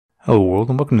Hello world,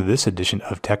 and welcome to this edition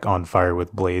of Tech on Fire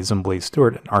with Blaze. I'm Blaze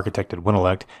Stewart, an architect at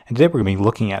Winelect, and today we're going to be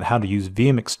looking at how to use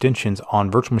VM extensions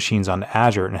on virtual machines on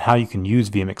Azure and how you can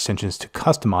use VM extensions to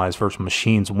customize virtual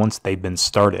machines once they've been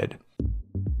started.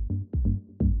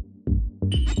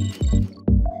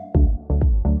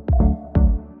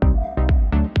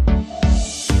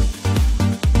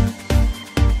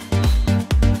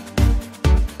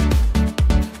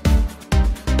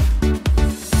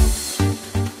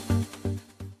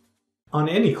 On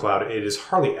any cloud, it is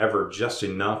hardly ever just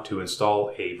enough to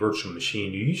install a virtual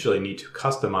machine. You usually need to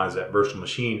customize that virtual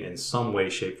machine in some way,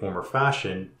 shape, form, or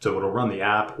fashion so it'll run the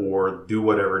app or do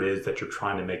whatever it is that you're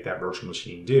trying to make that virtual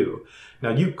machine do.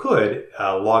 Now, you could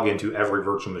log into every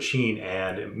virtual machine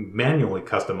and manually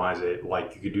customize it,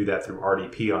 like you could do that through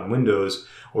RDP on Windows,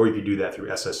 or you could do that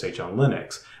through SSH on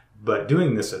Linux. But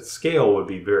doing this at scale would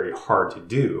be very hard to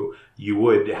do. You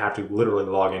would have to literally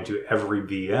log into every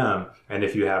VM, and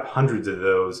if you have hundreds of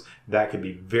those, that could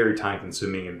be very time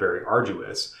consuming and very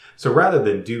arduous. So rather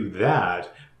than do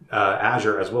that,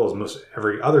 Azure, as well as most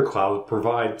every other cloud,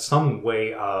 provide some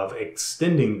way of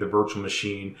extending the virtual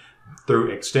machine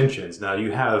through extensions. Now,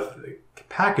 you have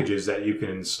packages that you can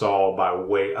install by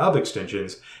way of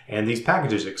extensions, and these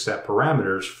packages accept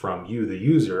parameters from you, the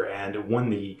user, and when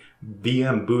the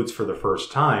VM boots for the first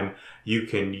time, you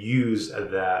can use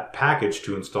that package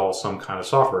to install some kind of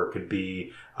software. It could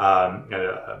be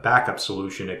a backup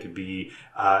solution, it could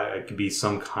be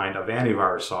some kind of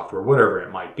antivirus software, whatever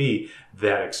it might be.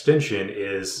 That extension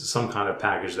is some kind of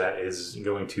package that is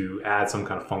going to add some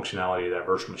kind of functionality to that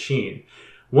virtual machine.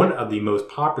 One of the most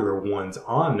popular ones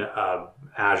on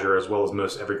Azure, as well as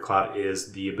most every cloud,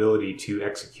 is the ability to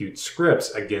execute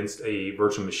scripts against a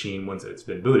virtual machine once it's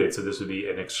been booted. So this would be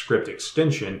an script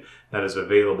extension that is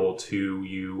available to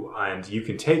you, and you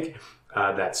can take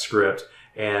that script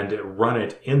and run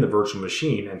it in the virtual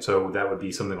machine. And so that would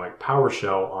be something like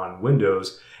PowerShell on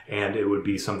Windows, and it would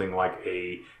be something like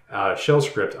a shell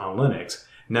script on Linux.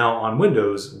 Now, on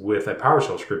Windows, with a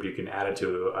PowerShell script, you can add it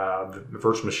to the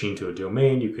virtual machine to a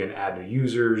domain. You can add new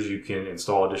users. You can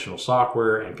install additional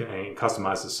software and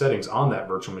customize the settings on that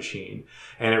virtual machine.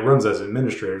 And it runs as an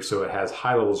administrator, so it has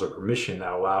high levels of permission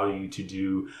that allow you to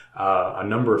do a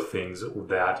number of things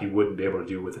that you wouldn't be able to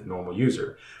do with a normal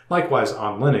user. Likewise,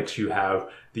 on Linux, you have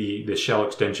the shell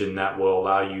extension that will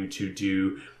allow you to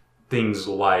do things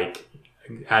like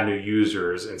add new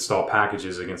users, install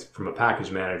packages from a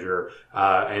package manager,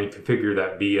 and configure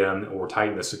that VM or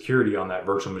tighten the security on that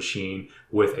virtual machine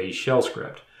with a shell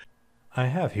script. I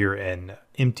have here an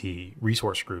empty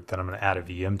resource group that I'm going to add a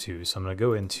VM to. So I'm going to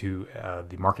go into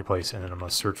the marketplace, and then I'm going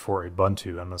to search for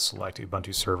Ubuntu. I'm going to select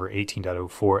Ubuntu Server 18.04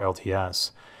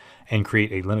 LTS and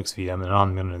create a Linux VM, and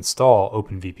I'm going to install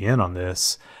OpenVPN on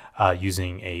this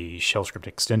using a shell script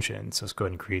extension. So let's go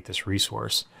ahead and create this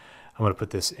resource. I'm going to put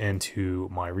this into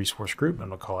my resource group. I'm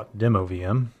going to call it Demo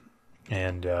VM,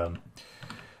 and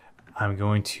I'm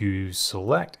going to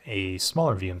select a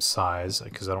smaller VM size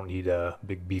because I don't need a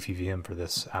big beefy VM for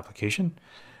this application.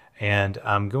 And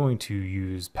I'm going to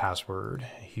use password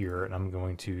here, and I'm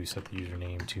going to set the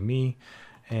username to me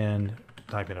and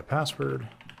type in a password.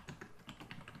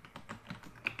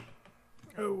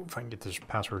 Oh, if I can get this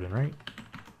password in right.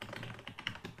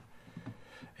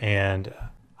 And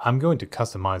I'm going to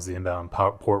customize the inbound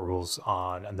port rules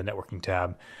on the networking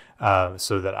tab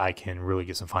so that I can really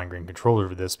get some fine-grained control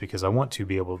over this, because I want to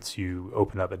be able to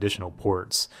open up additional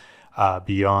ports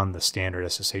beyond the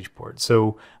standard SSH port.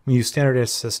 So we use standard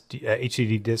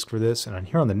HDD disk for this, and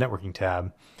here on the networking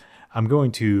tab, I'm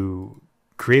going to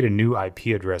create a new IP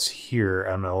address here.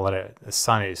 I'm going to let it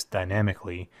assign it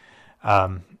dynamically.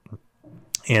 And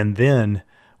then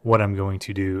what I'm going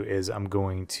to do is I'm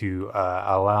going to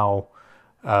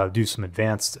do some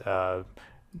advanced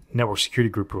network security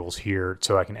group rules here,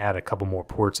 so I can add a couple more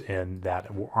ports in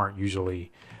that aren't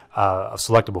usually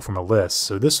selectable from a list.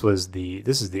 So this is the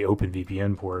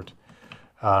OpenVPN port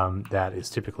that is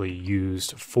typically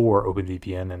used for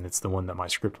OpenVPN, and it's the one that my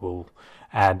script will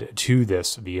add to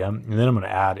this VM. And then I'm going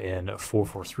to add in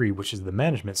 443, which is the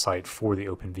management site for the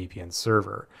OpenVPN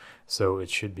server. So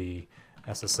it should be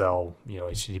SSL,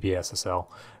 HTTP SSL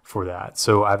for that.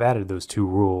 So I've added those two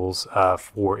rules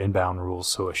for inbound rules,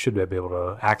 so I should be able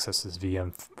to access this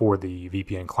VM for the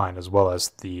VPN client as well as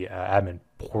the admin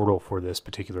portal for this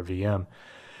particular VM.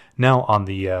 Now on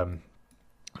the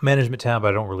management tab,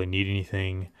 I don't really need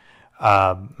anything.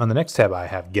 On the next tab, I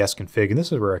have guest config, and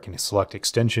this is where I can select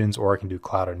extensions, or I can do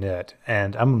cloud or net.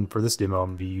 And for this demo,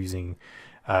 I'm going to be using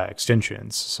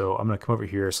extensions. So I'm going to come over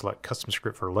here, select custom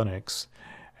script for Linux,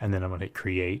 and then I'm going to hit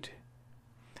create.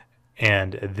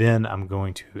 And then I'm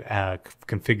going to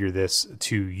configure this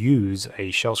to use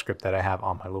a shell script that I have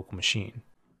on my local machine.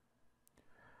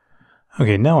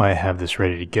 Okay, now I have this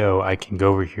ready to go. I can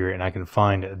go over here and I can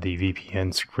find the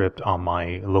VPN script on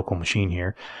my local machine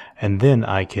here, and then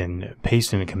I can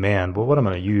paste in a command. But what I'm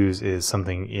going to use is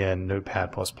something in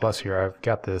Notepad++ here. I've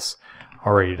got this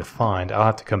already defined. I'll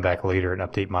have to come back later and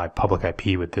update my public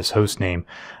IP with this host name,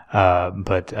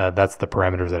 but that's the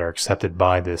parameters that are accepted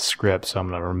by this script. So I'm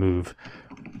going to remove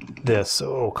this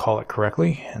so it'll call it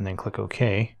correctly, and then click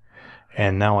OK.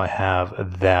 And now I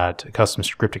have that custom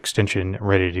script extension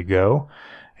ready to go.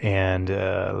 And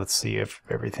let's see if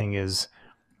everything is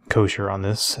kosher on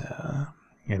this.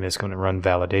 And it's going to run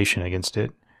validation against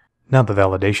it. Now the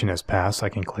validation has passed, I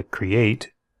can click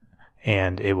create,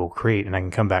 and it will create, and I can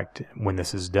come back to when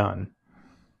this is done.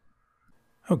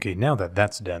 Okay, now that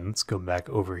that's done, let's go back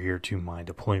over here to my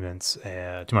deployments,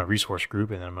 to my resource group,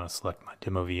 and then I'm going to select my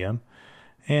demo VM.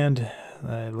 And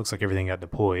it looks like everything got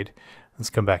deployed. Let's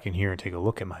come back in here and take a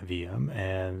look at my VM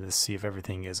and see if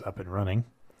everything is up and running.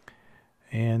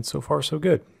 And so far, so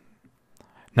good.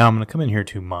 Now I'm going to come in here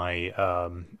to my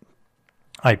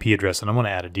IP address, and I'm going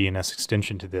to add a DNS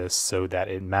extension to this so that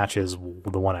it matches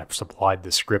the one I supplied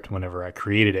the script whenever I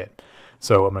created it.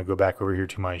 So I'm going to go back over here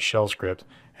to my shell script,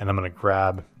 and I'm going to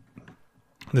grab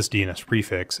this DNS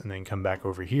prefix and then come back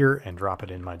over here and drop it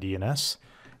in my DNS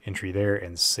entry there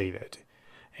and save it.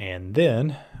 And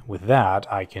then with that,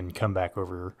 I can come back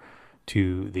over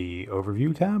to the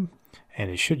overview tab, and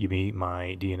it should give me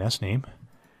my DNS name.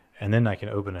 And then I can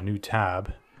open a new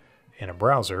tab in a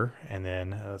browser, and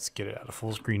then let's get it out of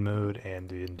full screen mode and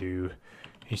then do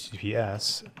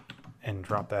HTTPS and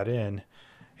drop that in.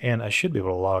 And I should be able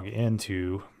to log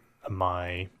into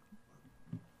my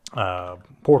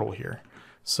portal here.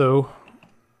 So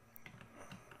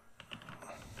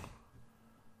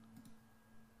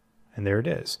and there it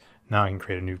is. Now I can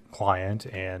create a new client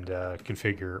and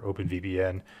configure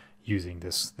OpenVPN using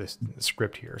this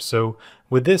script here. So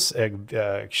with this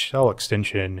shell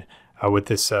extension, with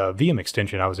this VM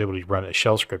extension, I was able to run a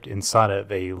shell script inside of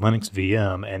a Linux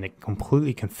VM, and it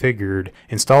completely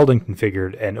installed and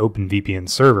configured an OpenVPN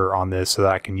server on this so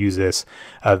that I can use this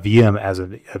VM as a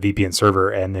VPN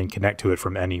server and then connect to it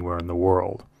from anywhere in the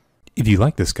world. If you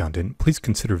like this content, please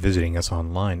consider visiting us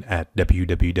online at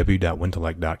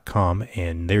www.wintelect.com,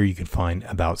 and there you can find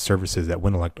about services that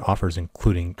Wintelect offers,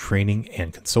 including training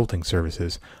and consulting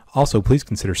services. Also, please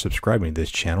consider subscribing to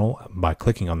this channel by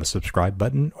clicking on the subscribe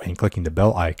button and clicking the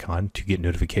bell icon to get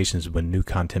notifications when new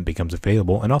content becomes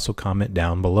available, and also comment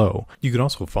down below. You can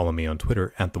also follow me on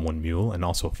Twitter at @TheOneMule, and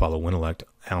also follow Wintelect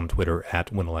on Twitter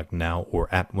at WintelectNow or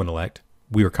at Wintelect.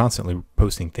 We are constantly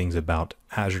posting things about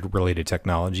Azure-related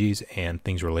technologies and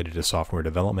things related to software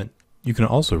development. You can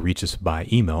also reach us by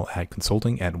email at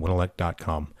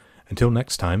consulting@wintelect.com. Until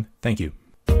next time, thank you.